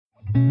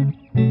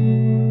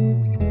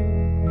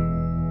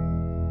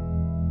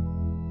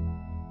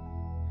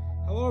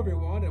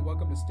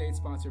to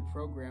state-sponsored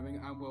programming.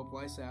 I'm Will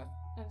Blysath.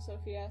 I'm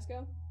Sophie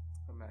Asco.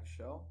 I'm Max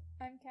Schell.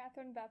 I'm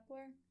Catherine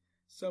Bepler.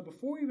 So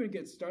before we even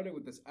get started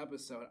with this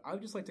episode, I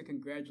would just like to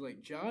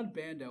congratulate John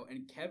Bando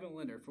and Kevin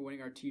Linder for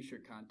winning our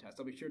t-shirt contest.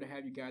 I'll be sure to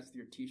have you guys with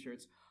your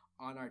t-shirts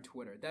on our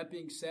Twitter. That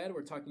being said,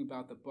 we're talking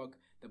about the book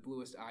The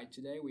Bluest Eye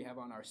today. We have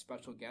on our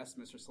special guest,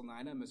 Mr.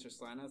 Slanina. Mr.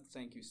 Slanina,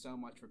 thank you so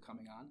much for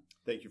coming on.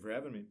 Thank you for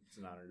having me. It's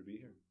an honor to be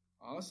here.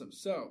 Awesome.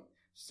 So,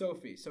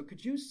 Sophie,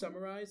 could you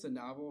summarize the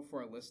novel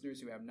for our listeners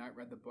who have not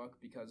read the book?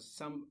 Because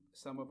some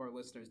of our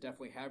listeners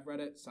definitely have read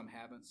it, some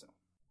haven't. So,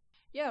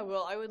 yeah,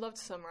 well, I would love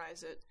to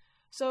summarize it.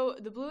 So,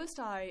 The Bluest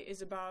Eye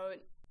is about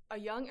a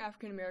young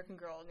African-American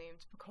girl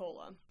named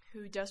Pecola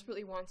who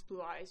desperately wants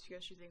blue eyes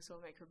because she thinks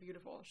it'll make her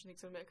beautiful. She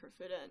thinks it'll make her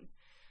fit in.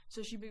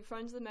 So she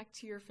befriends the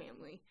McTeer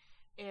family,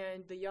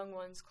 and the young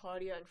ones,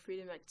 Claudia and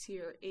Frida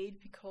McTeer, aid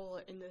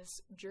Pecola in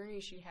this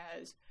journey she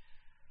has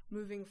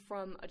moving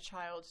from a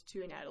child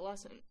to an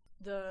adolescent.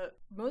 The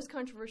most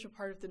controversial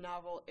part of the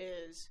novel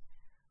is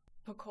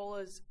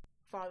Pecola's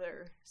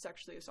father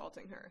sexually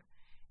assaulting her.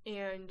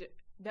 And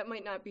that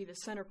might not be the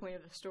center point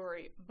of the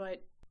story,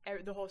 but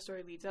the whole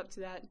story leads up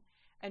to that.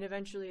 And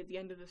eventually, at the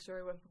end of the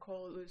story, when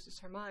Pecola loses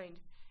her mind,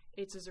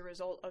 it's as a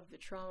result of the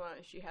trauma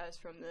she has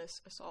from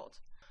this assault.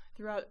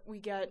 Throughout, we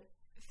get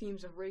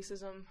themes of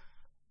racism,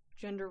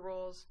 gender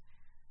roles,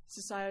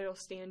 societal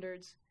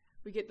standards.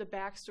 We get the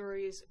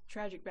backstories,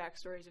 tragic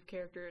backstories of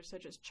characters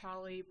such as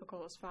Charlie,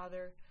 Pecola's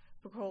father,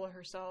 Pecola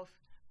herself,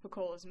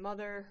 Pecola's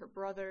mother, her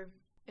brother.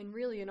 And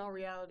really, in all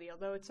reality,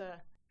 although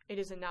it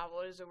is a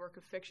novel, it is a work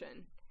of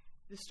fiction,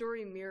 the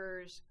story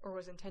mirrors, or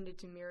was intended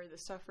to mirror, the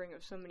suffering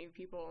of so many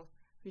people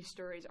whose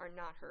stories are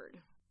not heard.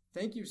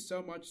 Thank you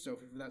so much,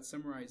 Sophie, for that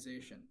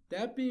summarization.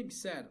 That being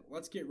said,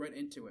 let's get right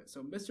into it.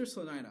 So, Mr.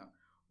 Slanina,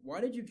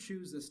 why did you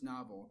choose this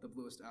novel, The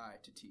Bluest Eye,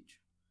 to teach?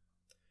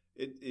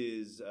 It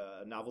is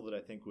a novel that I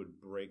think would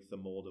break the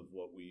mold of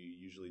what we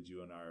usually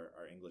do in our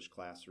English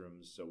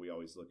classrooms. So we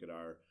always look at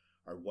our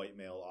white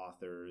male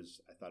authors.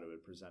 I thought it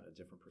would present a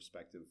different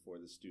perspective for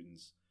the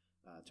students.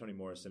 Toni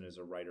Morrison is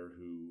a writer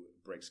who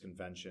breaks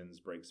conventions,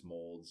 breaks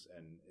molds,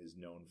 and is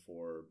known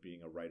for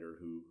being a writer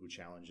who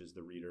challenges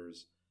the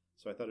readers.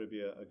 So I thought it would be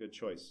a good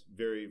choice.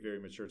 Very, very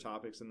mature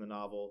topics in the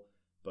novel,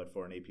 but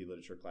for an AP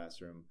Literature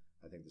classroom,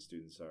 I think the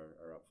students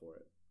are up for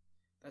it.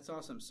 That's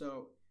awesome.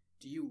 So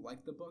do you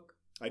like the book?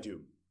 I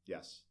do,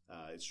 yes.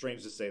 It's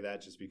strange to say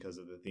that just because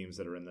of the themes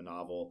that are in the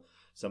novel,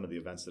 some of the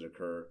events that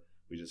occur.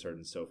 We just heard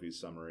in Sophie's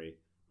summary.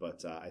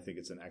 But I think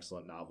it's an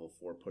excellent novel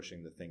for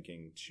pushing the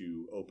thinking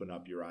to open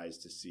up your eyes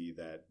to see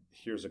that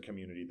here's a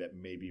community that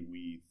maybe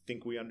we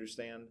think we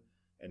understand,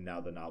 and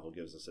now the novel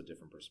gives us a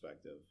different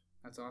perspective.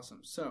 That's awesome.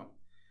 So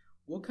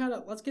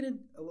let's get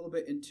a little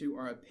bit into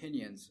our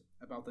opinions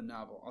about the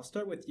novel. I'll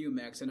start with you,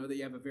 Max. I know that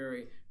you have a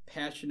very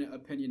passionate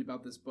opinion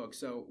about this book.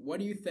 So what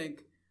do you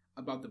think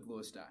about The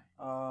Bluest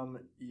Eye?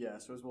 Yeah,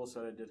 so as Will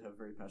said, I did have a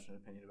very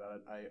passionate opinion about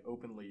it. I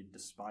openly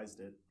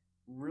despised it.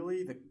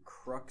 Really, the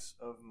crux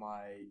of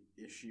my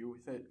issue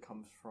with it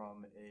comes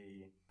from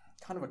a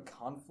kind of a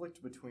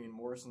conflict between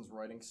Morrison's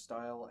writing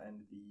style and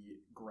the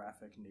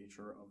graphic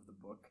nature of the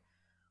book.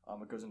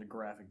 It goes into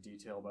graphic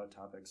detail about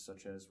topics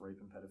such as rape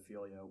and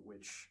pedophilia,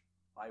 which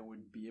I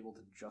would be able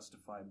to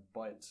justify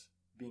but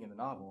being in the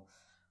novel.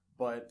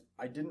 But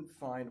I didn't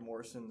find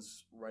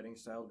Morrison's writing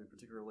style to be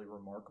particularly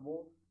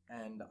remarkable,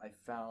 and I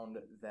found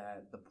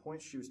that the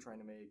points she was trying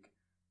to make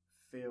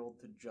failed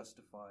to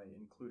justify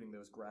including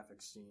those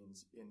graphic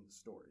scenes in the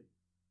story.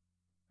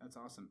 That's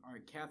awesome. All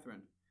right,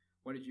 Catherine,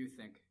 what did you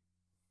think?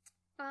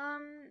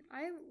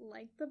 I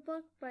liked the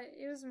book, but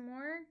it was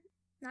more,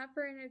 not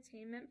for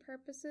entertainment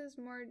purposes,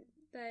 more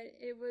that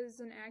it was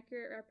an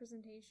accurate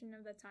representation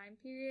of the time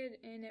period,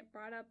 and it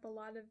brought up a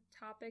lot of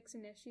topics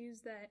and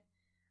issues that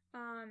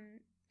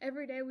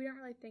every day we don't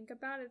really think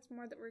about. It's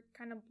more that we're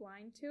kind of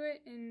blind to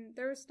it, and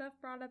there was stuff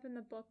brought up in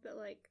the book that,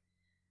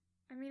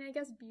 I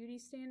guess beauty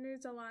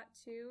standards a lot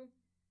too,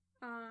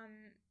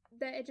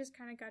 that it just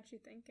kind of got you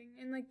thinking.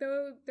 And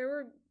though there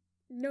were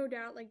no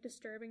doubt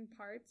disturbing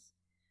parts,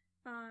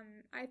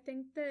 I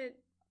think that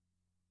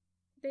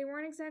they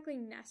weren't exactly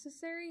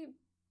necessary,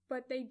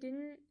 but they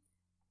didn't,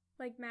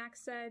 like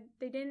Max said,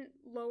 they didn't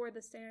lower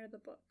the standard of the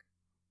book.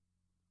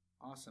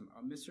 Awesome.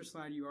 Mr.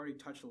 Slanina, you already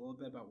touched a little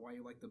bit about why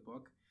you like the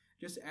book.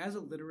 Just as a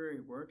literary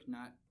work,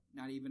 not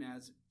even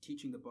as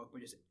teaching the book,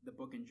 but just the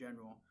book in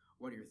general,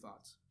 what are your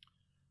thoughts?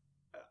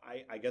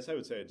 I guess I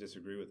would say I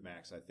disagree with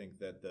Max. I think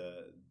that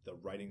the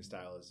writing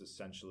style is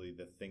essentially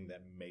the thing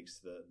that makes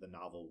the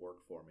novel work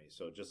for me.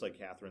 So just like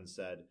Catherine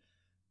said,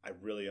 I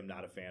really am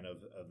not a fan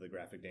of the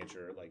graphic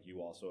nature, like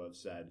you also have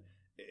said.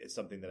 It's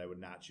something that I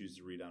would not choose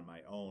to read on my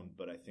own,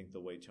 but I think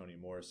the way Toni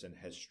Morrison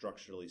has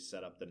structurally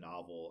set up the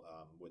novel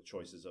with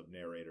choices of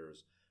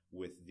narrators,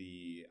 with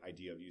the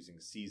idea of using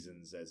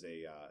seasons as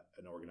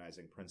an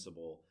organizing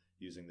principle,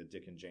 using the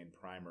Dick and Jane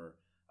primer,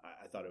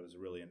 I thought it was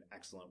really an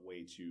excellent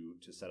way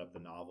to set up the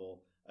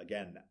novel.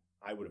 Again,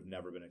 I would have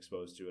never been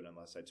exposed to it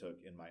unless I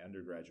took in my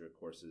undergraduate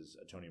courses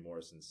a Toni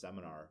Morrison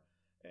seminar.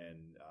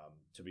 And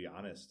to be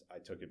honest, I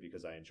took it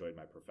because I enjoyed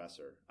my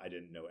professor. I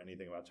didn't know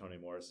anything about Toni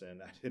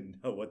Morrison. I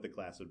didn't know what the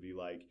class would be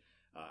like.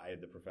 I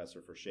had the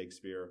professor for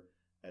Shakespeare,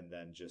 and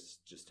then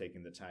just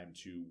taking the time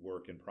to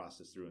work and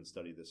process through and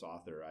study this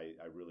author, I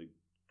really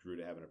grew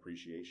to have an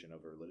appreciation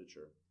of her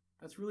literature.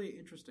 That's really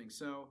interesting.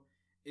 So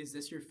is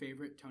this your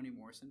favorite Toni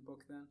Morrison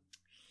book then?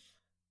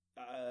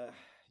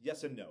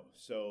 Yes and no.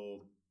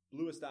 So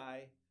Bluest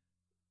Eye,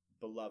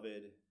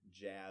 Beloved,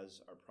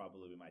 Jazz are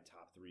probably my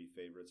top 3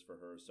 favorites for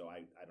her. So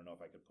I don't know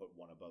if I could put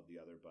one above the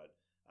other, but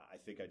I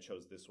think I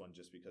chose this one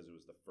just because it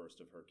was the first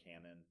of her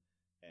canon,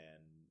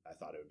 and I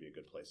thought it would be a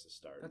good place to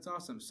start. That's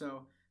awesome.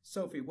 So,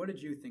 Sophie, what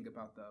did you think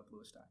about The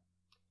Bluest Eye?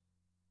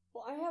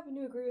 Well, I happen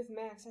to agree with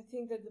Max. I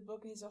think that the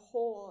book as a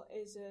whole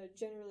is a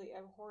generally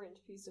abhorrent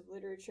piece of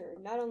literature,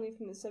 not only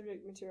from the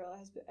subject material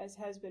as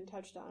has been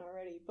touched on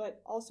already,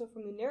 but also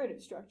from the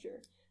narrative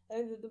structure. I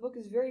think that the book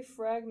is very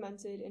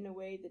fragmented in a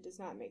way that does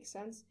not make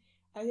sense.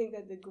 I think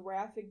that the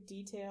graphic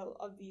detail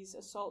of these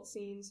assault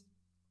scenes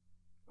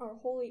are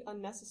wholly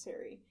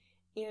unnecessary.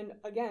 And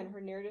again,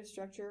 her narrative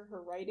structure,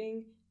 her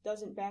writing,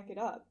 doesn't back it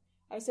up.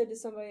 I said to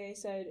somebody,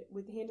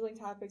 with handling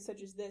topics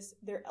such as this,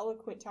 they're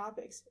eloquent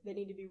topics that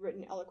need to be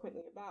written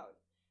eloquently about.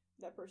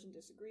 That person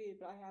disagreed,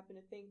 but I happen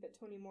to think that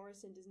Toni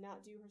Morrison does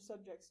not do her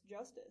subjects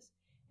justice.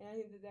 And I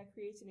think that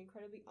creates an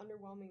incredibly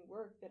underwhelming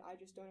work that I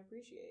just don't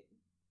appreciate.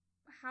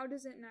 How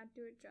does it not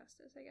do it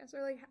justice, I guess?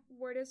 Or, like,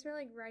 where does her,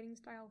 like, writing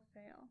style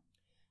fail?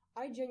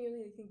 I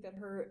genuinely think that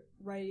her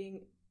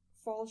writing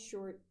falls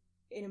short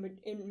in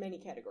many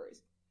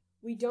categories.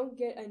 We don't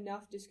get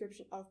enough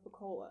description of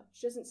Pecola.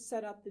 She doesn't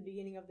set up the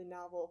beginning of the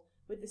novel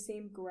with the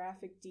same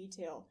graphic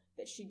detail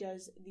that she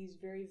does these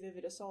very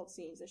vivid assault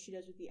scenes that she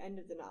does with the end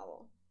of the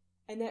novel.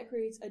 And that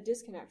creates a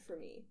disconnect for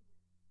me.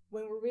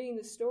 When we're reading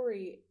the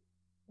story,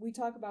 we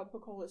talk about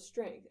Pecola's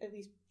strength. At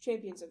least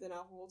champions of the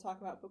novel will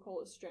talk about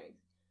Pecola's strength.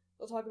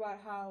 They'll talk about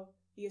how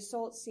the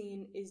assault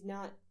scene is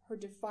not her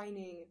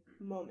defining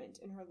moment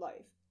in her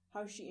life,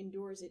 how she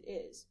endures it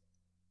is.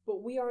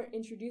 But we aren't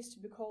introduced to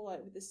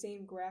Pecola with the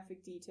same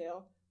graphic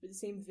detail, with the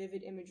same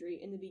vivid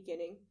imagery in the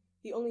beginning.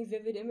 The only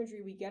vivid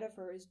imagery we get of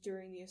her is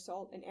during the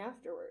assault and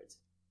afterwards.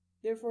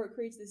 Therefore, it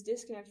creates this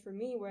disconnect for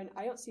me when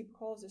I don't see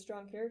Pecola as a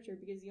strong character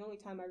because the only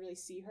time I really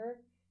see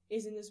her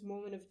is in this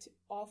moment of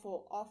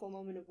awful, awful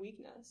moment of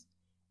weakness.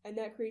 And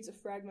that creates a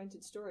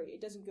fragmented story.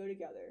 It doesn't go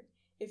together.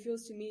 It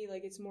feels to me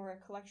like it's more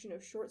a collection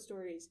of short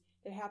stories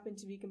that happen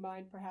to be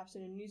combined perhaps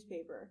in a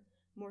newspaper,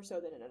 more so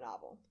than in a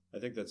novel. I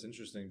think that's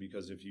interesting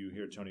because if you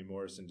hear Toni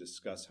Morrison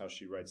discuss how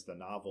she writes the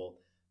novel,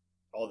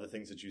 all the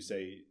things that you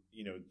say,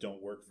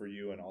 don't work for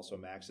you, and also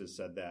Max has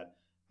said that,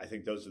 I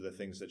think those are the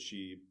things that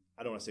she,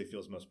 I don't want to say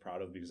feels most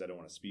proud of because I don't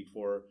want to speak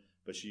for her,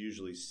 but she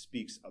usually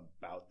speaks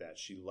about that.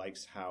 She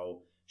likes how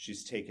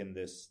she's taken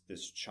this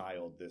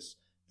child,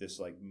 this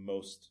like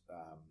most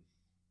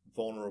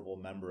vulnerable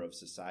member of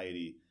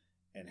society,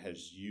 and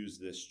has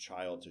used this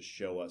child to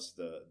show us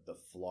the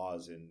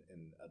flaws in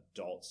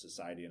adult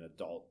society and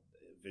adult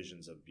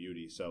visions of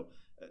beauty. So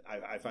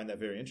I find that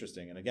very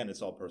interesting. And again,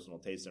 it's all personal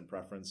taste and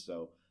preference.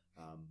 So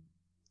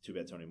too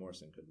bad Toni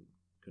Morrison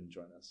couldn't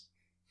join us.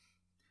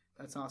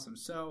 That's awesome.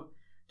 So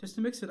just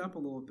to mix it up a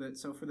little bit,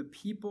 so for the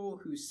people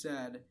who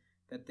said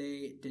that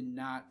they did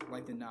not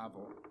like the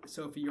novel,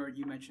 Sophie,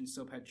 you mentioned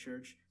Soaphead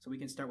Church, so we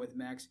can start with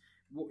Max.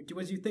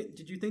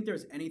 Did you think there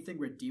was anything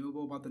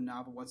redeemable about the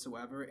novel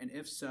whatsoever? And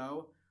if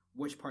so,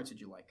 which parts did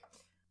you like?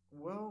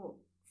 Well,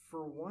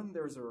 for one,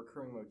 there's a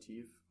recurring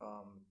motif.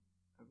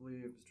 I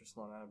believe Mr.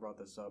 Sloan brought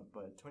this up,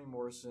 but Toni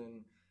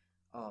Morrison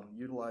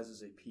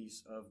utilizes a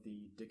piece of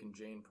the Dick and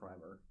Jane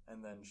primer,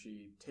 and then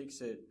she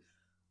takes it,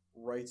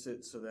 writes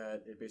it so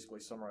that it basically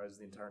summarizes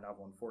the entire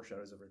novel and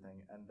foreshadows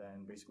everything, and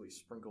then basically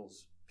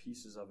sprinkles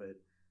pieces of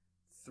it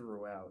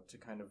throughout to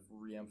kind of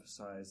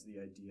reemphasize the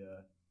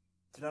idea,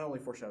 to not only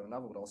foreshadow the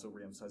novel, but also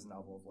reemphasize the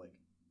novel of, like,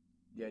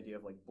 the idea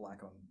of, like,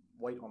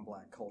 white on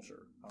black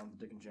culture.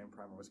 The Dick and Jane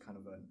primer was kind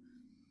of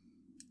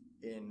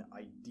an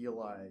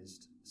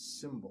idealized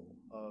symbol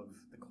of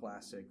the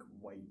classic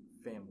white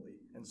family,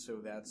 and so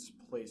that's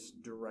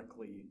placed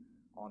directly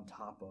on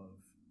top of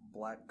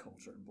black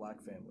culture and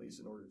black families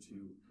in order to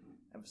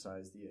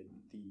emphasize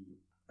the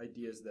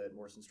ideas that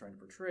Morrison's trying to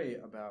portray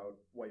about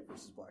white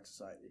versus black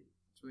society.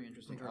 It's really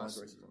interesting.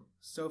 Racism.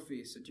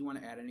 Sophie, so do you want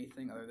to add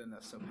anything other than the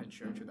Soaphead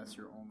Church, or that's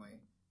your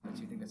only?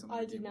 Do you think that's something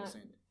redeemable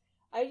scene?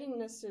 I didn't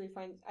necessarily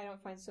I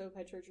don't find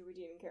Soaphead Church a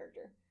redeeming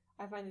character.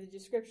 I find the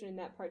description in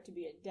that part to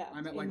be adept.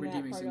 I meant like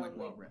redeeming scene, like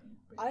well written.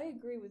 I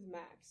agree with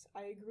Max.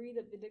 I agree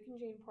that the Dick and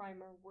Jane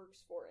primer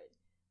works for it.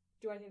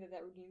 Do I think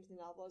that redeems the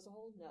novel as a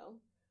whole? No.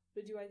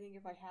 But do I think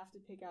if I have to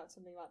pick out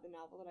something about the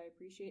novel that I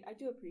appreciate? I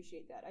do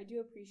appreciate that. I do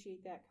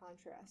appreciate that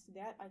contrast.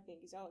 That, I think,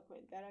 is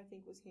eloquent. That, I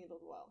think, was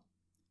handled well.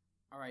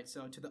 All right,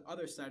 so to the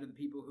other side of the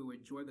people who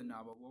enjoy the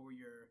novel, what were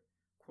your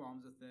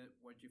qualms with it?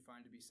 What did you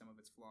find to be some of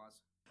its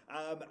flaws?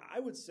 I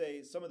would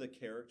say some of the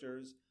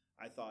characters,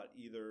 I thought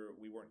either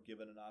we weren't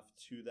given enough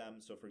to them.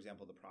 So, for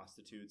example, the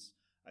prostitutes,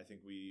 I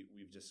think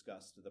we've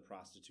discussed the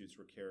prostitutes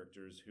were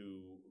characters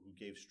who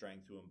gave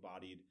strength, who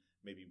embodied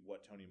maybe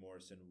what Toni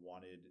Morrison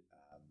wanted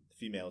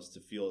females to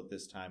feel at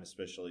this time,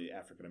 especially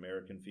African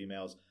American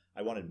females.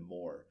 I wanted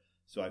more.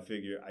 So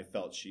I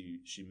felt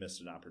she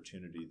missed an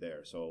opportunity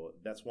there. So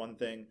that's one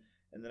thing.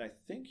 And then I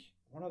think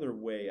one other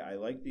way, I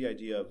like the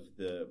idea of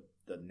the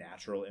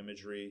natural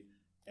imagery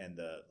and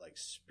the like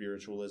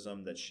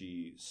spiritualism that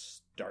she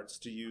starts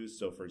to use.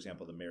 So for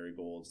example, the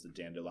marigolds, the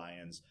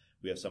dandelions,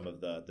 we have some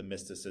of the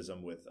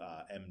mysticism with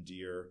M.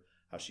 Deer,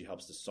 how she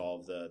helps to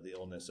solve the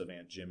illness of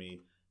Aunt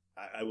Jimmy.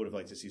 I would have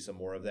liked to see some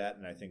more of that.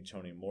 And I think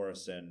Toni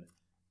Morrison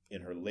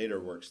in her later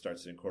work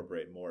starts to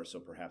incorporate more. So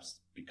perhaps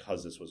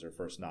because this was her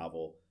first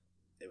novel,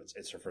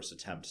 it's her first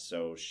attempt.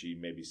 So she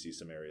maybe sees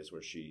some areas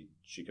where she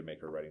could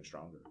make her writing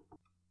stronger.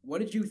 What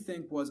did you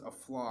think was a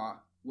flaw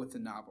with the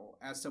novel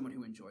as someone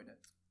who enjoyed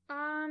it?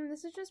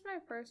 This is just my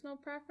personal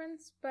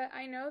preference, but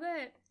I know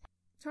that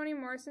Toni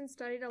Morrison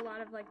studied a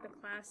lot of like the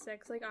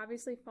classics, like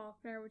obviously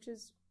Faulkner, which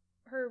is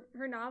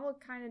her novel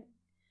kind of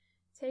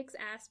takes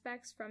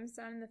aspects from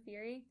Sound and the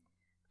Fury.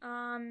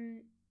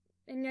 And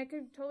I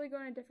could totally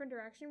go in a different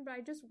direction, but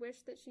I just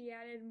wish that she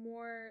added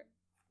more,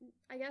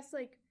 I guess,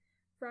 like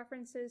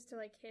references to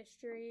like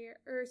history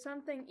or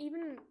something,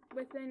 even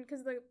within,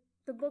 because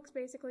the book's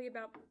basically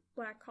about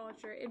Black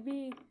culture. It'd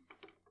be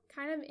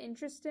kind of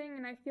interesting,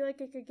 and I feel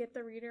like it could get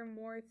the reader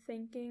more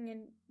thinking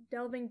and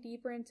delving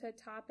deeper into a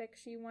topic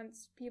she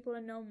wants people to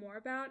know more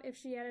about if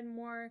she added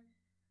more,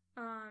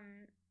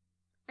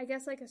 I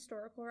guess, like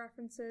historical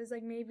references,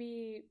 like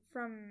maybe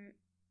from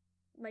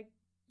like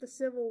the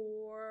Civil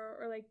War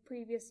or like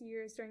previous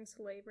years during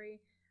slavery.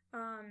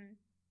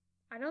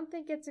 I don't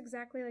think it's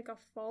exactly like a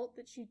fault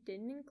that she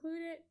didn't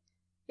include it.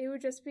 It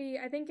would just be,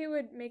 I think it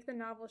would make the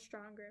novel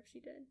stronger if she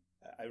did.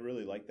 I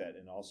really like that.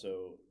 And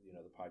also,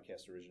 the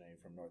podcast originating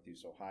from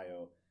Northeast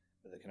Ohio,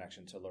 the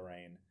connection to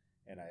Lorraine.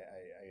 And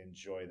I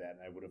enjoy that. And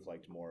I would have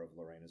liked more of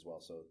Lorraine as well.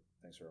 So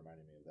thanks for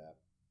reminding me of that.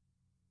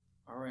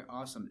 All right,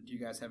 awesome. Do you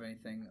guys have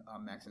anything,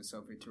 Max and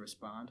Sophie, to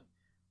respond?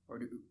 Or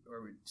do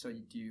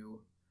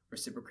you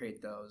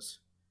reciprocate those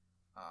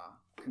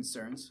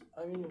concerns?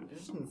 I mean,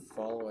 just in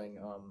following,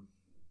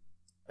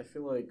 I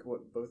feel like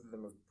what both of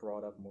them have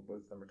brought up and what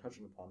both of them are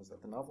touching upon is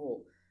that the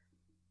novel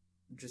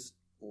just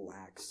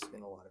lacks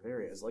in a lot of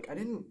areas. Like, I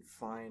didn't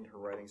find her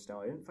writing style,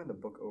 I didn't find the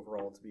book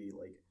overall to be,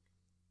 like,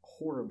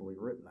 horribly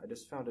written. I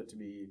just found it to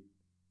be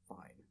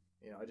fine.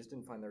 I just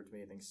didn't find there to be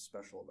anything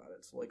special about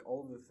it. So, like,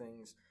 all of the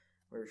things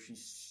where she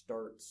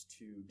starts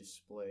to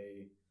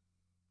display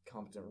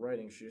competent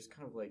writing, she just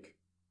kind of, like,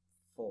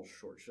 falls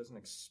short. She doesn't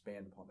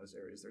expand upon those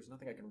areas. There's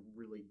nothing I can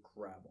really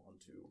grab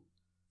onto.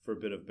 For a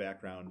bit of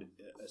background,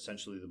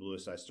 essentially The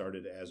Bluest Eye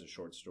started as a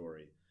short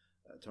story.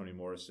 Toni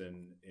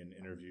Morrison, in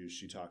interviews,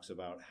 she talks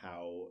about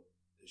how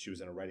she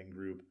was in a writing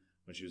group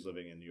when she was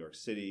living in New York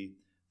City.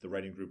 The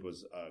writing group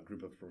was a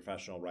group of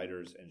professional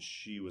writers, and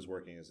she was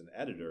working as an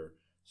editor,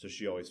 so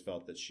she always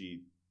felt that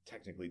she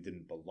technically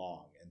didn't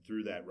belong. And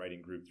through that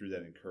writing group, through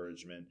that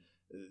encouragement,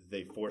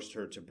 they forced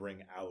her to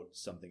bring out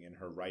something in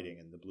her writing.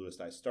 And The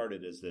Bluest Eye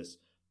started as this,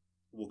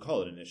 we'll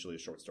call it initially a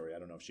short story. I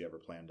don't know if she ever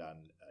planned on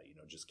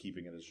just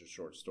keeping it as a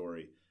short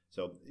story.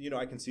 So,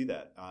 I can see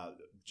that.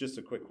 Just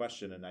a quick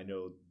question, and I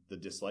know the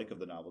dislike of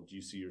the novel. Do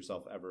you see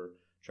yourself ever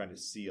trying to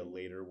see a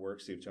later work,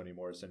 see if Toni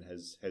Morrison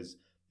has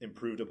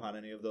improved upon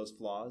any of those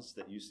flaws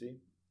that you see?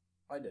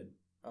 I did.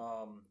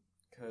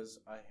 Because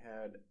I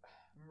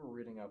remember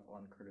reading up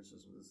on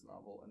criticism of this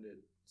novel, and it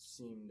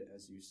seemed,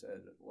 as you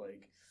said,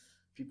 like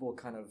people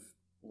kind of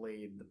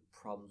laid the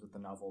problems with the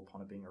novel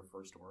upon it being her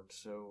first work.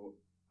 So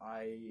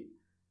I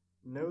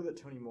know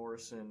that Toni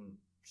Morrison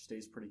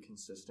stays pretty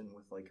consistent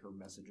with like her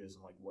messages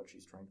and like what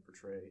she's trying to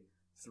portray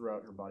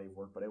throughout her body of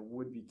work, but I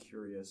would be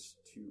curious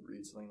to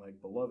read something like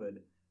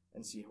Beloved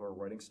and see how her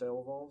writing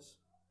style evolves.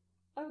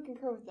 I would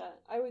concur with that.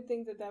 I would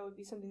think that would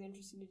be something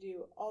interesting to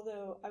do,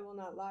 although I will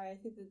not lie, I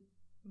think that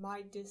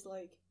my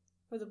dislike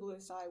for The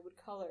Bluest Eye would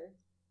color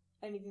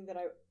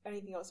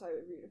anything else I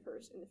would read at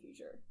first in the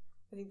future.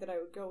 I think that I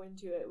would go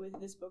into it with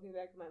this book in the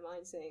back of my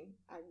mind saying,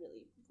 I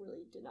really,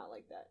 really did not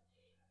like that.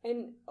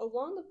 And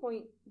along the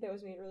point that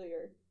was made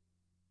earlier,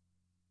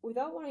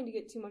 without wanting to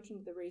get too much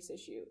into the race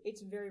issue,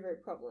 it's very, very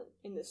prevalent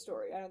in this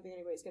story. I don't think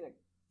anybody's going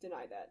to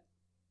deny that.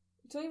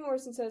 Toni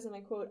Morrison says, and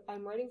I quote,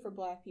 "I'm writing for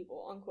Black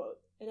people," unquote.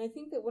 And I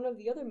think that one of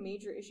the other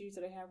major issues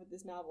that I have with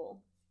this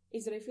novel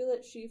is that I feel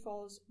that she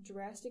falls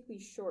drastically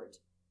short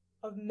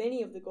of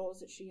many of the goals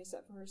that she has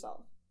set for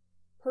herself.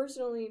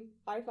 Personally,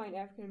 I find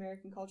African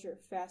American culture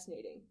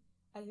fascinating.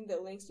 I think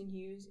that Langston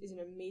Hughes is an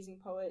amazing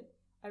poet.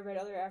 I read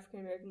other African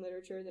American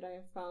literature that I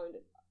have found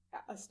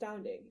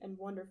astounding and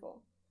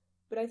wonderful.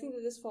 But I think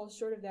that this falls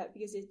short of that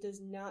because it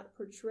does not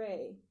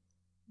portray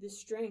the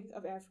strength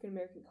of African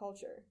American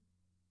culture.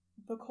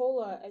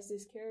 Pecola as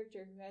this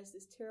character who has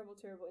this terrible,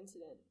 terrible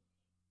incident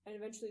and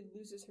eventually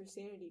loses her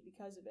sanity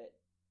because of it,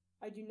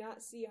 I do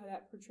not see how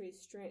that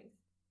portrays strength.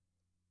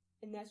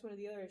 And that's one of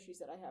the other issues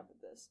that I have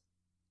with this.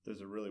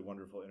 There's a really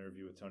wonderful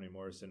interview with Toni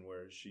Morrison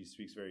where she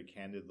speaks very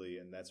candidly,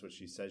 and that's what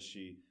she says.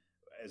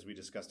 as we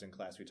discussed in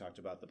class, we talked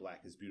about the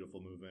Black is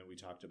Beautiful movement. We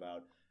talked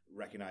about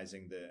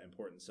recognizing the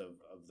importance of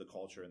the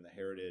culture and the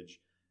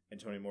heritage. And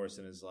Toni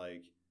Morrison is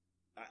like,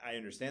 I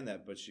understand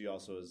that, but she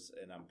also is,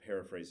 and I'm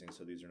paraphrasing,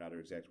 so these are not her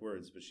exact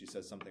words, but she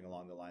says something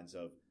along the lines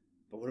of,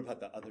 but what about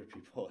the other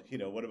people?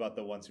 What about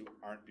the ones who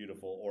aren't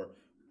beautiful or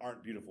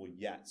aren't beautiful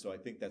yet? So I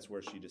think that's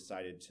where she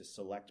decided to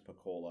select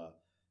Pecola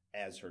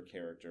as her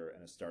character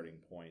and a starting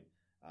point.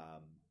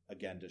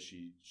 Again, does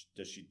she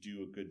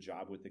do a good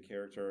job with the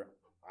character?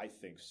 I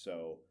think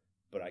so,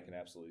 but I can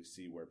absolutely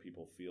see where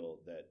people feel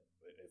that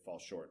it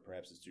falls short.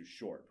 Perhaps it's too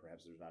short.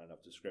 Perhaps there's not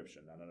enough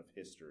description, not enough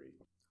history.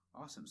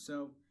 Awesome.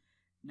 So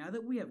now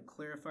that we have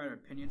clarified our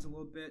opinions a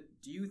little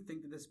bit, do you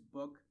think that this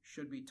book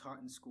should be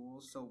taught in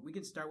schools? So we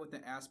can start with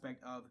the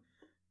aspect of,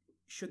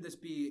 should this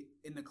be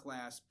in the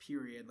class,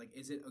 period? Like,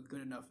 is it a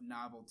good enough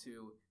novel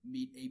to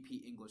meet AP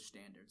English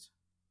standards?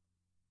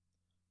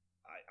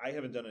 I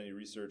haven't done any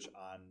research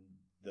on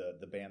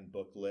the banned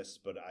book list,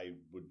 but I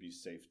would be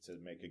safe to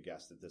make a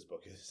guess that this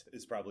book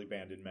is probably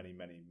banned in many,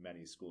 many,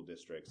 many school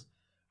districts.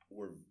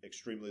 We're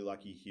extremely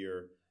lucky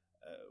here.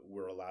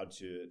 We're allowed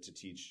to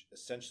teach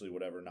essentially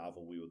whatever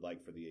novel we would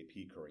like for the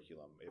AP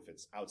curriculum. If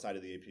it's outside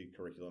of the AP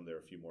curriculum, there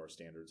are a few more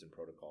standards and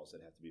protocols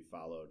that have to be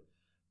followed.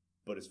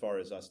 But as far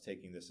as us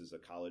taking this as a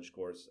college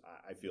course,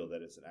 I feel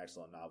that it's an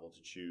excellent novel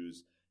to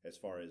choose. As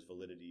far as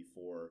validity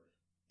for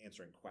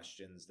answering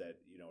questions that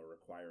are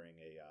requiring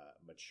a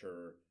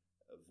mature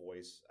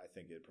voice, I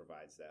think it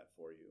provides that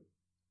for you.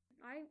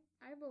 I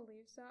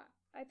believe so.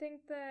 I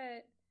think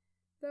that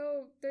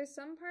though there's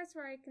some parts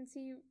where I can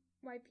see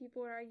why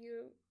people would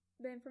argue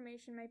the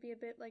information might be a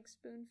bit like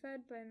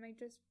spoon-fed, but it might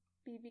just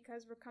be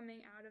because we're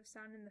coming out of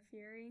Sound and the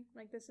Fury.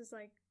 Like, this is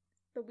like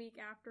the week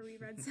after we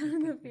read Sound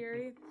and the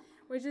Fury,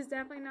 which is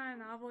definitely not a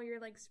novel you're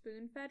like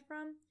spoon-fed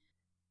from.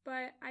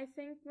 But I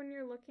think when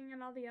you're looking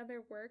at all the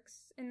other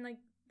works and like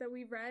that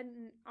we've read,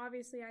 and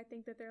obviously I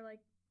think that they're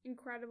like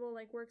incredible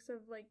like works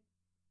of like,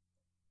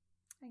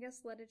 I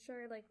guess,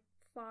 literature, like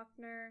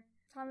Faulkner,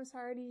 Thomas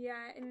Hardy,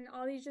 and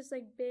all these just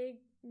like big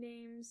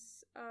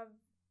names of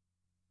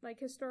like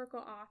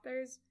historical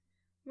authors.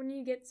 When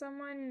you get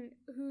someone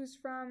who's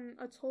from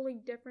a totally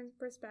different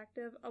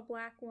perspective, a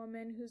Black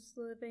woman who's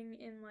living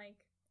in like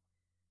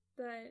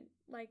the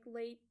like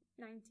late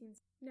 20th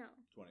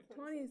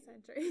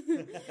century.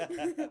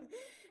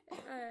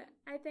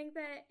 I think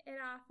that it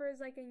offers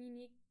like a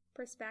unique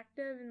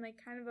perspective and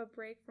like kind of a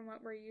break from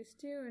what we're used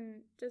to,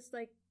 and just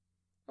like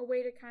a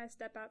way to kind of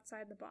step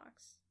outside the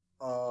box.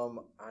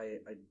 I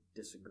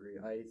disagree.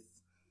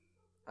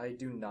 I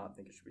do not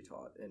think it should be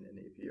taught in an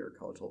AP or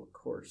college level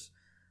course.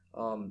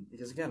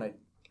 Because again, I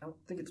don't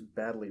think it's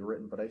badly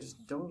written, but I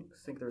just don't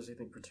think there's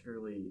anything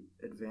particularly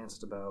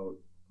advanced about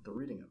the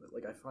reading of it.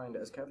 Like, I find,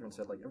 as Catherine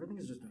said, like everything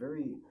is just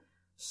very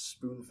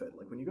spoon-fed.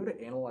 Like, when you go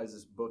to analyze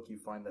this book, you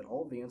find that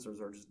all the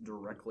answers are just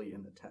directly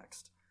in the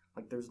text.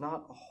 Like, there's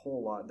not a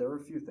whole lot. There are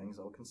a few things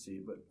I'll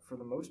concede, but for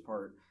the most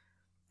part,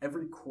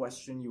 every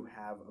question you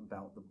have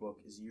about the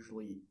book is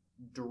usually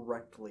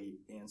directly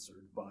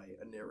answered by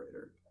a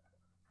narrator.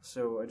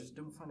 So I just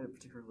don't find it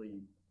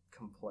particularly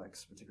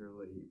complex,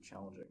 particularly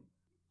challenging.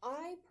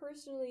 I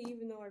personally,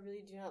 even though I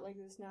really do not like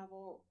this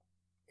novel,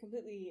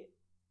 completely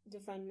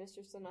defend Mr.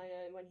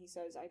 Slanina when he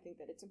says I think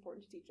that it's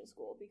important to teach in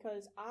school,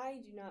 because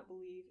I do not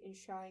believe in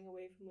shying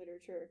away from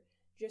literature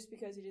just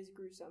because it is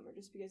gruesome, or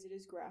just because it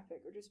is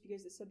graphic, or just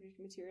because the subject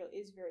material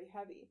is very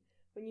heavy.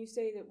 When you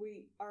say that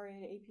we are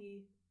in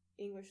AP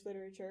English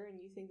literature and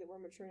you think that we're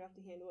mature enough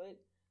to handle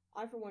it,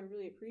 I for one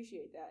really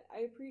appreciate that.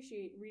 I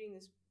appreciate reading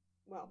this,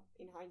 well,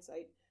 in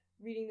hindsight,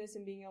 reading this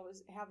and being able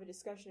to have a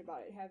discussion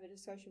about it, have a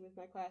discussion with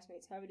my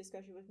classmates, have a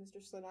discussion with Mr.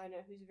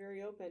 Slanina, who's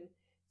very open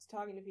to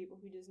talking to people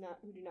who do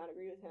not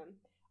agree with him.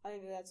 I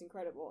think that that's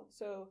incredible.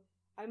 So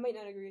I might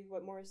not agree with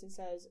what Morrison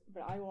says,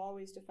 but I will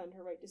always defend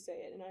her right to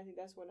say it, and I think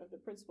that's one of the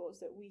principles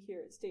that we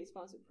here at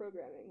State-Sponsored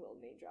Programming, will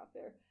name drop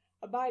there,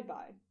 abide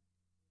by: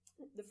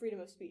 the freedom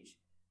of speech.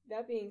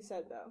 That being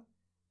said, though,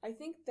 I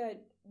think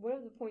that one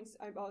of the points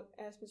I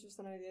asked Mr.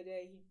 Slanina the other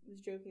day, he was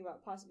joking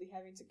about possibly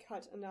having to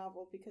cut a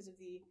novel because of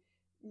the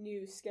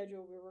new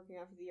schedule we were working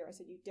on for the year. I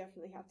said, you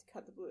definitely have to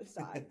cut The Bluest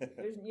Eye.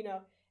 There's,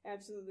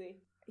 absolutely.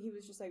 He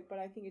was just like, but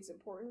I think it's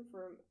important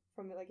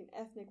from like an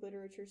ethnic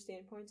literature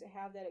standpoint to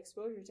have that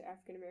exposure to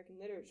African American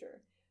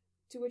literature.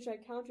 To which I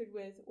countered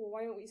with, well,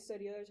 why don't we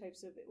study other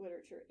types of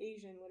literature,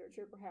 Asian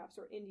literature perhaps,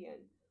 or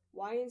Indian?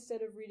 Why,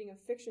 instead of reading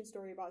a fiction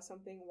story about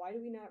something, why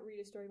do we not read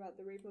a story about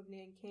the rape of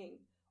Nanking,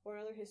 or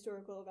another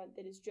historical event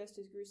that is just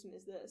as gruesome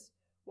as this?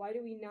 Why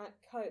do we not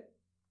cut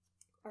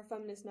our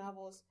feminist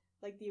novels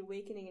like The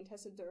Awakening and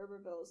Tessa de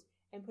Urbervilles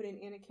and put in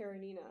Anna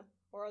Karenina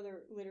or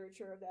other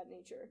literature of that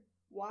nature?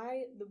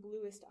 Why The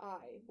Bluest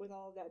Eye, with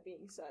all of that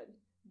being said?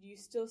 Do you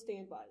still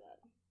stand by that?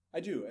 I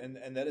do,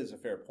 and that is a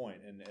fair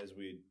point. And as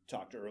we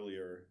talked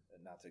earlier,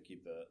 not to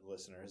keep the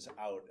listeners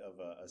out of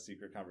a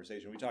secret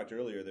conversation, we talked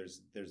earlier,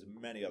 there's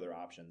many other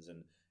options,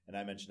 and And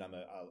I mentioned I'm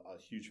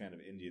a huge fan of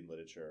Indian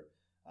literature.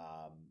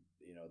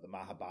 The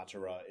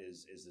Mahabharata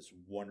is this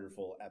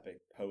wonderful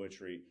epic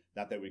poetry.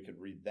 Not that we could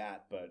read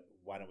that, but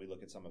why don't we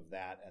look at some of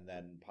that and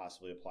then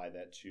possibly apply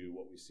that to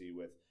what we see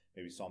with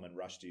maybe Salman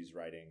Rushdie's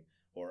writing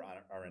or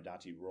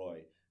Arundhati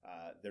Roy.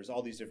 There's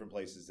all these different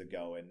places to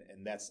go,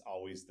 and that's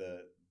always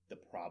the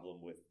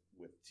problem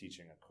with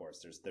teaching a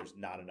course. There's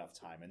not enough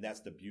time, and that's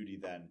the beauty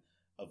then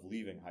of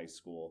leaving high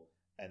school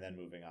and then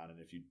moving on. And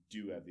if you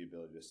do have the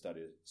ability to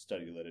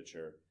study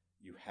literature,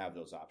 you have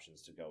those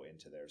options to go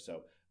into there.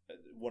 So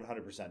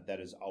 100%, that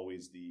is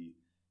always the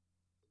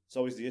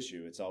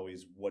issue. It's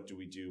always, what do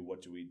we do?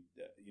 What do we,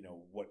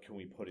 what can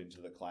we put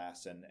into the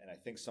class? And I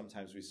think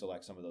sometimes we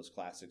select some of those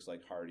classics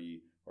like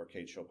Hardy or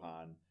Kate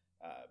Chopin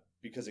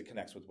because it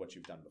connects with what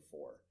you've done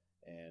before.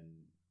 And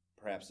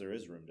perhaps there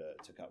is room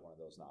to cut one of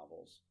those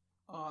novels.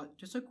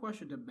 Just a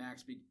question to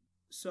Max.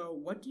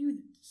 So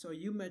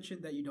you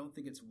mentioned that you don't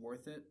think it's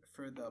worth it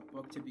for the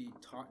book to be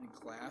taught in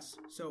class.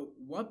 So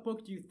what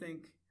book do you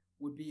think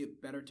would be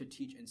better to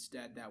teach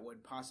instead that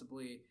would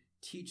possibly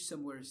teach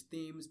similar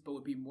themes but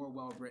would be more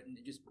well written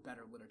and just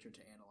better literature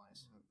to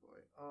analyze? Oh boy.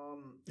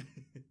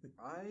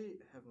 I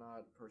have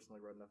not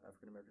personally read enough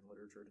African American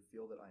literature to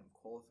feel that I'm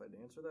qualified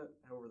to answer that.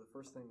 However, the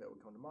first thing that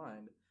would come to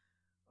mind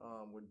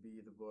would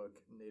be the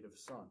book Native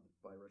Son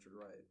by Richard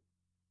Wright.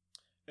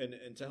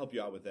 And to help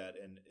you out with that,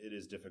 and it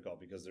is difficult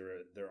because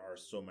there are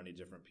so many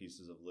different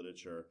pieces of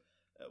literature.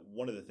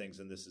 One of the things,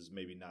 and this is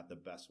maybe not the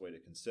best way to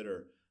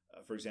consider,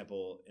 for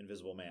example,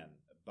 Invisible Man,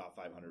 about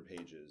 500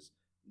 pages.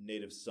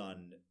 Native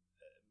Son,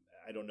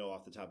 I don't know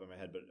off the top of my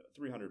head, but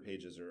 300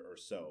 pages or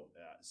so.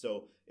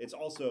 So it's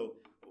also,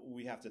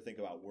 we have to think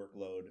about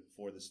workload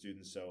for the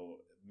students, so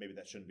maybe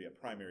that shouldn't be a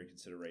primary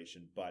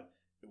consideration, but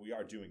we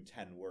are doing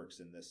 10 works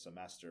in this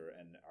semester,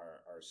 and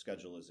our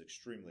schedule is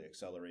extremely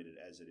accelerated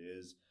as it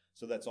is.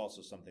 So that's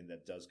also something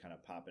that does kind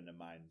of pop into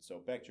mind. So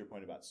back to your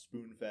point about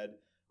spoon-fed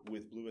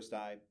with Bluest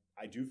Eye,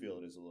 I do feel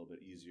it is a little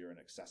bit easier and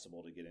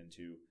accessible to get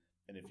into.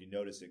 And if you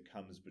notice, it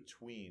comes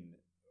between,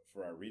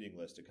 for our reading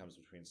list, it comes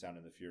between Sound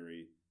and the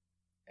Fury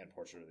and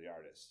Portrait of the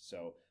Artist.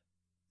 So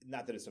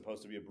not that it's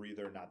supposed to be a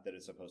breather, not that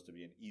it's supposed to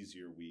be an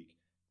easier week,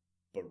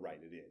 but right,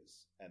 it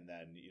is. And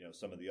then,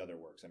 some of the other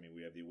works, I mean,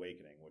 we have The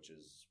Awakening, which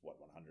is,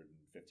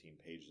 115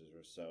 pages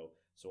or so.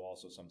 So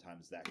also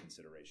sometimes that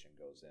consideration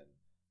goes in.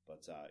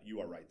 But you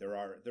are right. There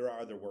are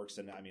other works,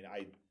 and I mean,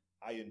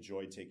 I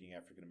enjoy taking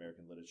African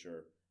American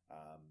literature.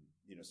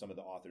 Some of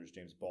the authors,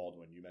 James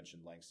Baldwin, you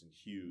mentioned Langston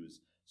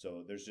Hughes.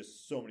 So there's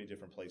just so many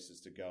different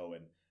places to go,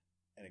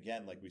 and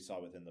again, like we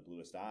saw within The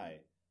Bluest Eye,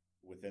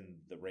 within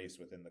the race,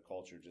 within the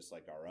culture, just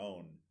like our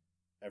own,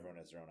 everyone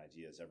has their own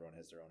ideas, everyone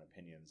has their own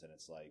opinions, and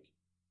it's like,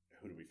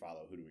 who do we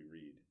follow? Who do we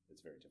read?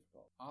 It's very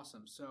difficult.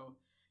 Awesome. So,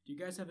 do you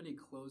guys have any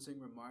closing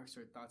remarks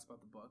or thoughts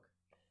about the book?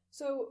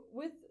 So,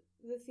 with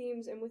the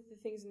themes and with the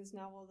things in this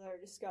novel that are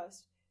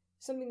discussed,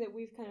 something that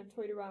we've kind of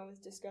toyed around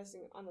with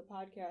discussing on the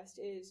podcast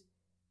is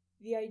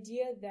the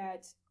idea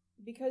that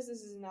because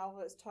this is a novel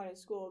that's taught in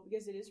school,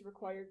 because it is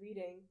required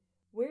reading,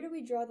 where do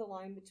we draw the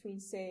line between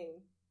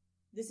saying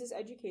this is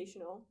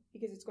educational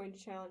because it's going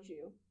to challenge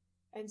you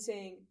and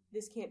saying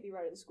this can't be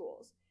read in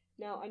schools?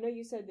 Now, I know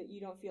you said that you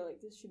don't feel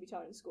like this should be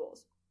taught in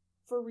schools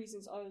for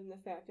reasons other than the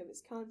fact of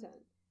its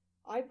content.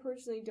 I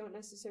personally don't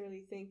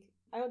necessarily think,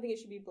 I don't think it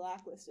should be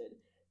blacklisted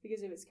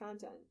because of its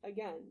content.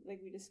 Again, like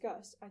we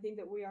discussed, I think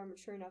that we are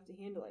mature enough to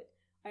handle it.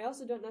 I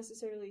also don't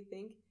necessarily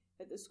think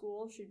that the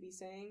school should be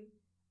saying,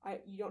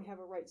 you don't have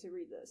a right to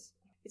read this.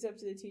 It's up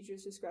to the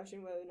teacher's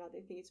discretion whether or not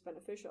they think it's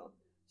beneficial.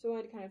 So I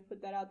wanted to kind of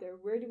put that out there.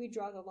 Where do we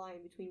draw the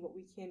line between what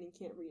we can and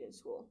can't read in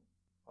school?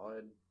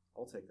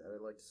 I'll take that.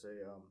 I'd like to say,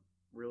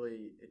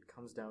 really, it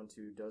comes down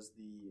to, does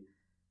the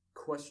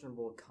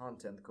questionable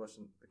content,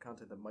 the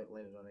content that might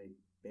land on a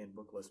banned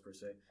book list per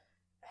se,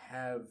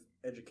 have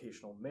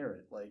educational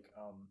merit? Like,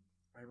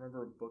 I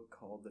remember a book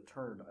called The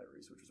Turner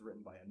Diaries, which was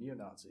written by a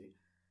neo-Nazi,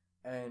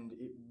 and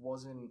it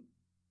wasn't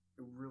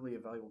really a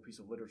valuable piece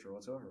of literature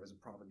whatsoever. It was a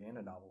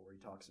propaganda novel where he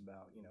talks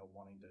about,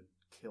 wanting to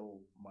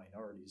kill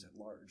minorities at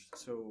large.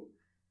 So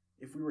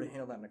if we were to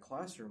handle that in a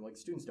classroom, like,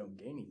 students don't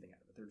gain anything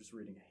out of it. They're just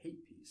reading a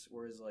hate piece.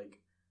 Whereas, like,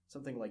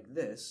 something like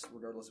this,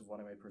 regardless of what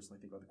I might personally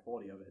think about the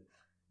quality of it,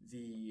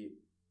 the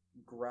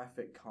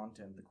graphic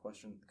content, the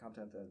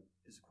content that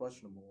is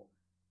questionable,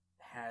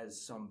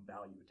 has some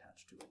value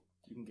attached to it.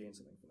 You can gain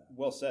something from that.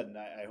 Well said, and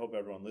I hope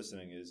everyone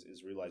listening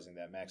is realizing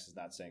that Max is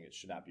not saying it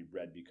should not be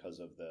read because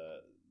of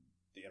the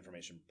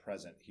information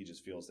present. He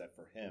just feels that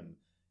for him,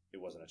 it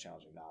wasn't a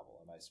challenging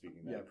novel. Am I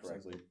speaking that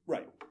correctly? Exactly.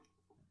 Right.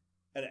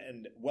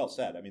 And well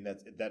said. I mean,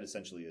 that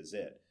essentially is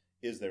it.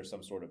 Is there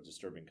some sort of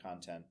disturbing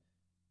content?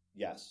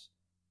 Yes.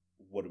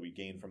 What do we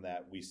gain from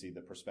that? We see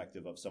the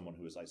perspective of someone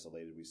who is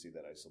isolated. We see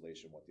that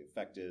isolation, what the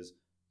effect is.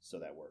 So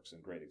that works.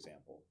 And great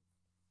example.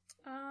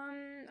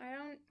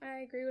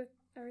 I agree with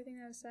everything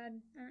that was said.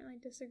 I don't really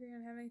disagree. I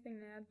don't have anything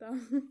to add,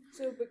 though.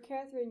 So, but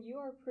Catherine, you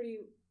are pretty,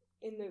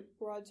 in the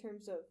broad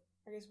terms of,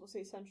 I guess we'll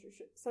say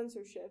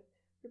censorship,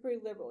 you're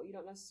pretty liberal. You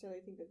don't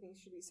necessarily think that things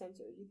should be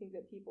censored. You think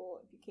that people,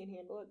 if you can't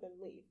handle it, then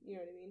leave. You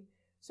know what I mean?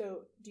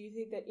 So do you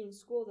think that in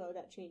school, though,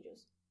 that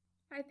changes?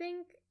 I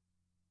think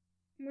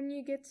when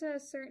you get to a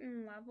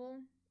certain level,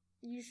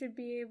 you should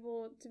be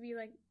able to be,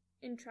 like,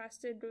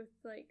 entrusted with,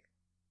 like,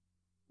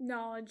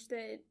 knowledge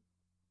that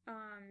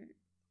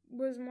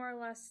was more or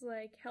less,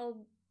 like,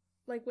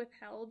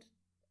 withheld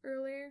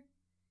earlier.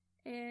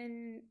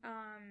 And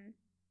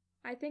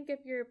I think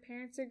if your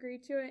parents agree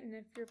to it, and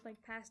if you're,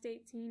 like, past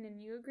 18 and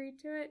you agree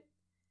to it,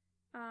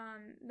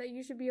 that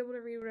you should be able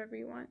to read whatever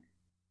you want.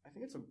 I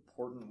think it's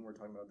important when we're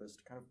talking about this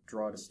to kind of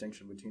draw a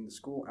distinction between the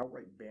school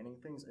outright banning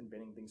things and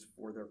banning things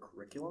for their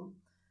curriculum.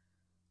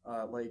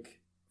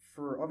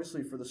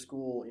 Obviously for the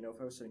school,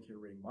 if I was sitting here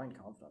reading Mein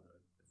Kampf, not that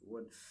if it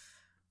would,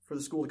 for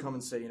the school to come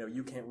and say,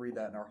 you can't read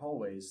that in our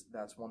hallways,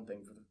 that's one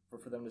thing.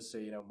 For them to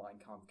say, Mein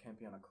Kampf can't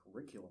be on a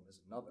curriculum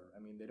is another. I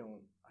mean,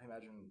 I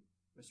imagine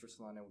Mr.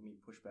 Salina would meet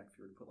pushback if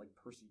you were to put, like,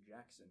 Percy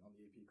Jackson on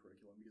the AP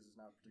curriculum because it's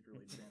not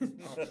particularly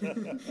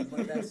advanced.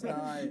 But that's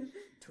not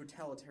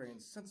totalitarian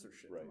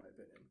censorship, in my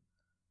opinion.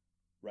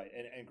 Right,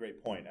 and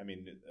great point. I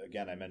mean,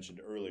 again, I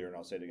mentioned earlier, and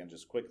I'll say it again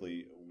just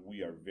quickly,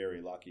 we are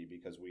very lucky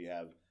because we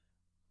have,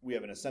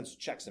 in a sense,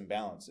 checks and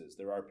balances.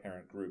 There are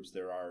parent groups.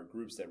 There are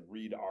groups that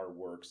read our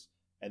works,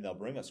 and they'll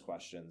bring us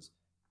questions,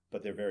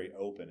 but they're very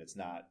open. It's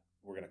not,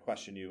 we're going to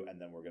question you,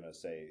 and then we're going to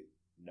say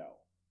no.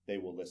 They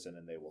will listen,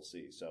 and they will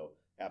see. So,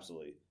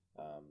 absolutely.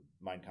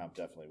 Mein Kampf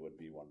definitely would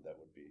be one that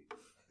would be.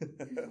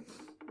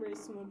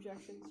 Raise some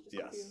objections, just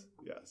a few.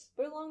 Yes.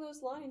 But along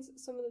those lines,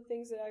 some of the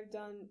things that I've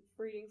done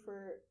reading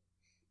for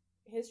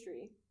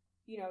history,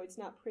 it's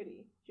not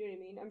pretty. Do you know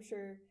what I mean? I'm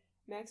sure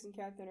Max and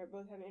Catherine are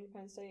both having an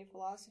independent study of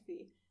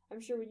philosophy.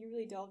 I'm sure when you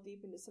really delve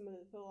deep into some of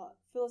the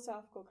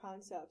philosophical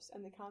concepts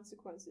and the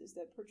consequences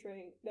that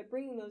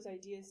bringing those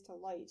ideas to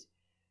light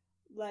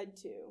led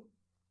to,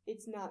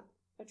 it's not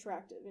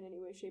attractive in any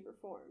way, shape, or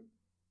form.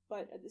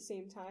 But at the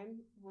same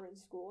time, we're in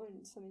school and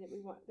it's something that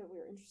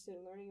we're interested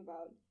in learning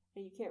about,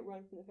 and you can't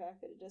run from the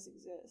fact that it does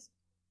exist.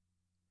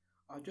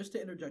 Just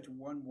to interject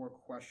one more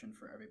question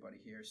for everybody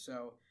here.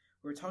 So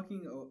we're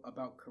talking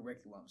about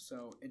curriculum.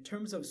 So in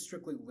terms of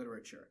strictly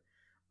literature,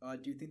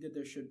 do you think that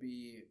there should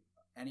be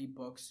any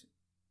books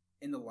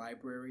in the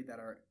library that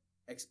are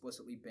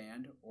explicitly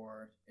banned,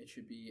 or it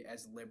should be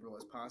as liberal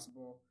as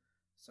possible?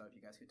 So if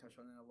you guys could touch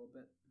on that a little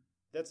bit.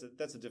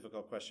 That's a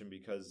difficult question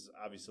because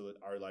obviously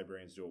our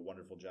librarians do a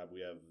wonderful job.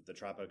 We have the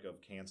Tropic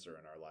of Cancer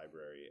in our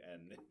library,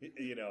 and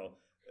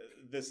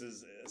this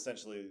is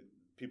essentially,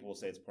 people will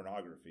say it's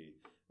pornography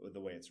with the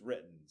way it's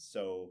written.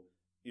 So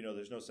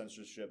there's no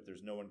censorship.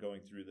 There's no one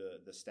going through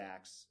the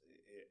stacks.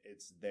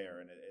 It's there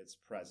and it's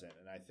present.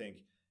 And I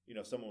think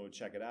if someone would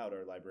check it out,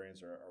 our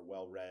librarians are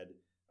well read.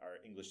 Our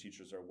English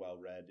teachers are well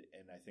read,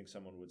 and I think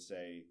someone would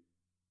say,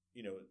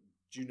 do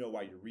you know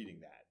why you're reading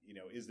that?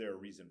 Is there a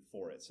reason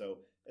for it? So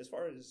as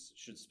far as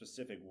should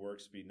specific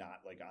works be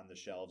not like on the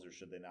shelves or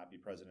should they not be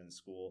present in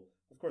school?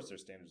 Of course,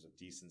 there's standards of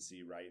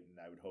decency, right? And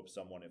I would hope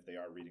someone, if they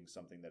are reading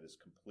something that is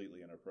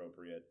completely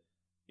inappropriate,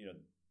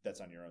 that's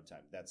on your own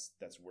time.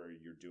 That's where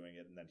you're doing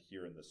it. And then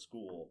here in the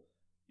school,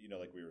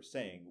 like we were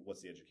saying,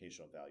 what's the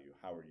educational value?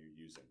 How are you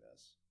using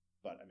this?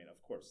 But I mean,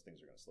 of course,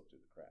 things are going to slip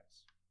through the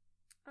cracks.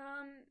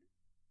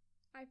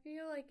 I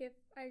feel like if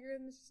I agree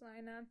with Mrs.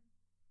 Lina,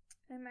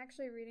 I'm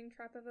actually reading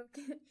Tropic of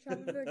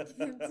Cancer,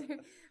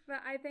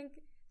 but I think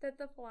that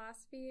the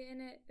philosophy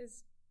in it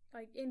is,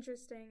 like,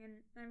 interesting, and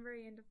I'm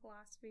very into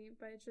philosophy,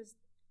 but it's just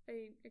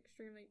a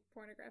extremely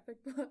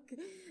pornographic book.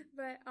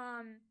 But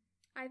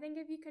I think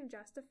if you can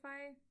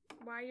justify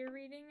why you're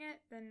reading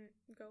it, then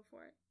go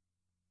for it.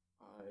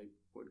 I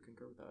would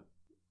concur with that.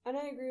 And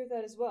I agree with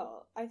that as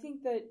well. I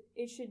think that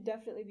it should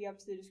definitely be up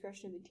to the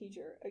discretion of the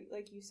teacher.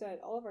 Like you said,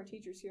 all of our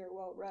teachers here are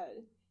well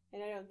read,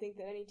 and I don't think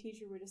that any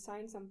teacher would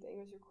assign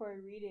something as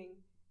required reading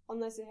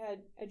unless it had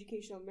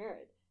educational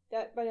merit.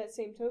 That, by that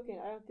same token,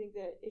 I don't think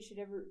that it should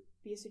ever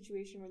be a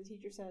situation where the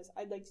teacher says,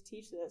 I'd like to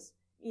teach this.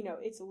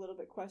 It's a little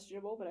bit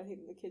questionable, but I think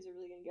that the kids are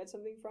really going to get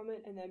something from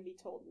it and then be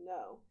told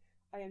no.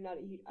 I don't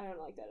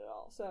like that at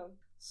all.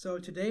 So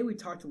today we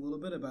talked a little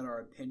bit about our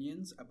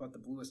opinions about The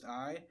Bluest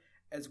Eye,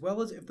 as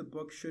well as if the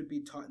book should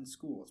be taught in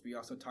schools. We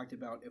also talked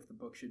about if the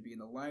book should be in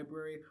the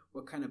library,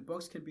 what kind of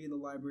books can be in the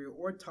library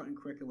or taught in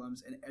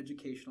curriculums, and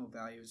educational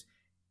values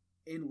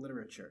in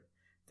literature.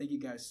 Thank you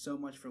guys so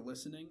much for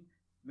listening.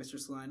 Mr.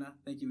 Salina,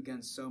 thank you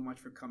again so much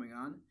for coming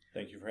on.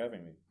 Thank you for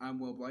having me. I'm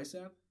Will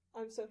Blysav.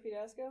 I'm Sophie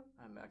Dasco.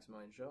 I'm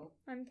Maximilian Schell.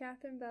 I'm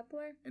Catherine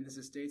Beppler. And this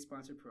is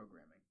state-sponsored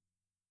programming.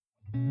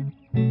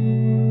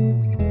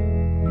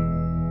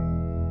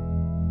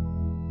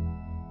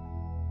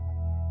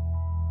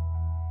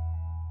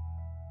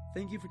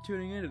 Thank you for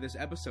tuning in to this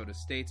episode of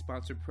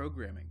State-Sponsored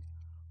Programming.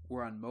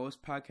 We're on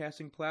most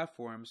podcasting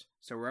platforms,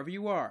 so wherever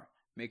you are,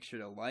 make sure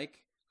to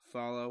like,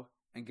 follow,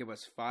 and give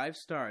us 5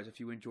 stars if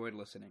you enjoyed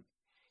listening.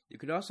 You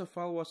can also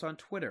follow us on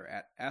Twitter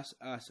at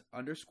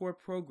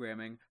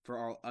 @SS_programming for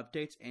all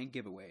updates and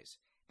giveaways.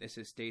 This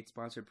is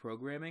State-Sponsored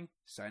Programming,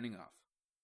 signing off.